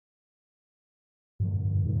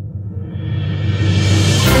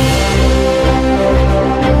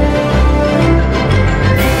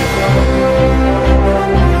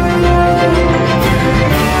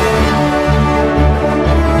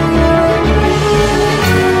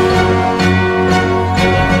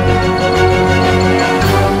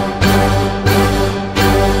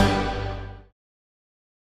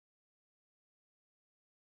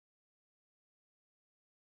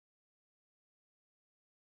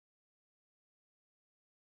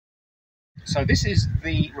So this is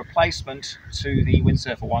the replacement to the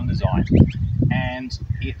Windsurfer 1 design, and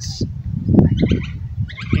it's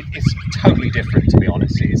totally different, to be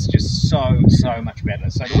honest. It's just so much better.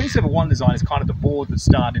 So the Windsurfer 1 design is kind of the board that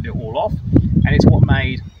started it all off, and it's what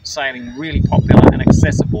made sailing really popular and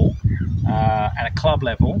accessible at a club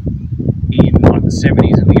level in like the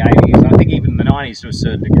 70s and the 80s, I think even the 90s to a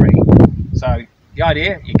certain degree. So the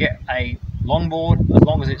idea, you get a longboard, as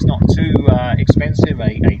long as it's not too expensive,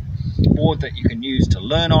 a board that you can use to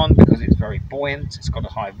learn on because it's very buoyant, it's got a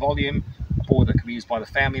high volume, a board that can be used by the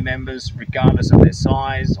family members regardless of their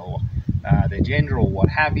size or their gender or what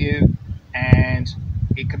have you, and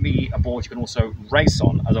it can be a board you can also race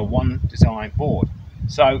on as a one design board.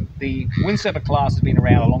 So the Windsurfer class has been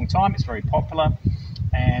around a long time, it's very popular,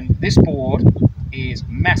 and this board is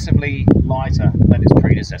massively lighter than its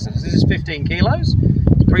predecessor. So this is 15 kilos,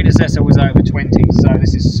 the predecessor was over 20, so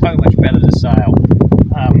this is so much better to sail.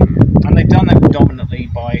 And they've done that predominantly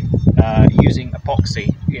by using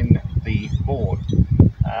epoxy in the board.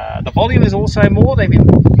 The volume is also more. They've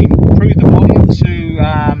improved the volume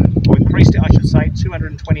to, or increased it I should say,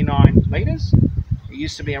 229 litres. It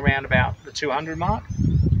used to be around about the 200 mark.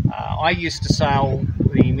 I used to sail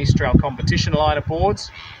the Mistral competition liner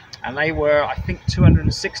boards, and they were, I think,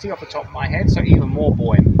 260 off the top of my head, so even more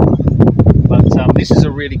buoyant. But this is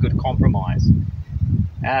a really good compromise.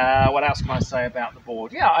 What else can I say about the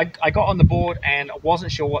board? Yeah, I got on the board and I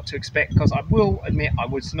wasn't sure what to expect, because I will admit I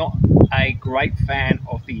was not a great fan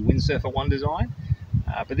of the Windsurfer 1 design,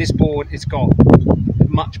 but this board, it's got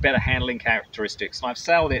much better handling characteristics, and I've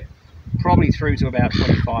sailed it probably through to about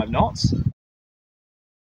 25 knots.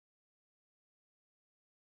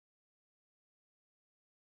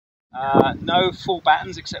 No full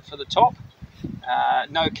battens except for the top.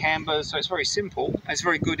 No camber, so it's very simple. It's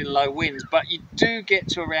very good in low winds, but you do get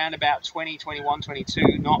to around about 20, 21,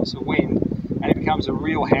 22 knots of wind and it becomes a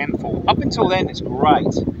real handful. Up until then it's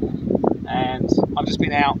great, and I've just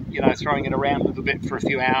been out, you know, throwing it around a little bit for a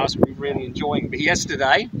few hours. We're really enjoying it. But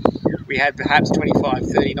yesterday we had perhaps 25,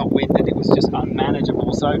 30 knot wind and it was just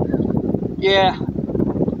unmanageable. So yeah,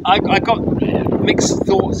 I got mixed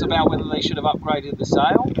thoughts about whether they should have upgraded the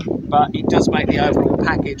sail, but it does make the overall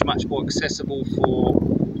package much more accessible for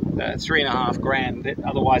 $3,500.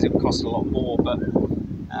 Otherwise it would cost a lot more. But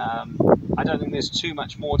I don't think there's too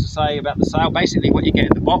much more to say about the sail. Basically what you get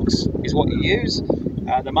in the box is what you use.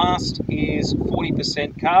 The mast is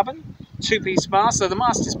 40% carbon, two-piece mast, so the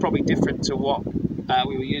mast is probably different to what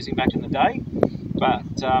we were using back in the day, but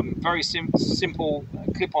very simple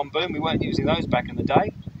clip-on boom. We weren't using those back in the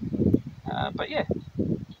day. But yeah,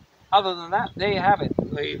 other than that, there you have it,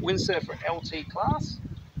 the Windsurfer LT class,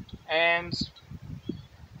 and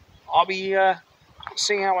I'll be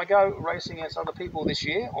seeing how I go racing against other people this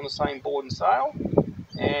year on the same board and sail.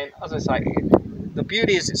 And as I say, the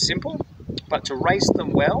beauty is it's simple, but to race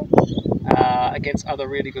them well against other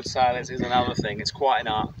really good sailors is another thing. It's quite an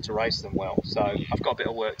art to race them well, so I've got a bit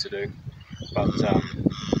of work to do, but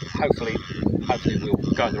hopefully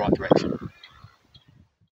we'll go in the right direction.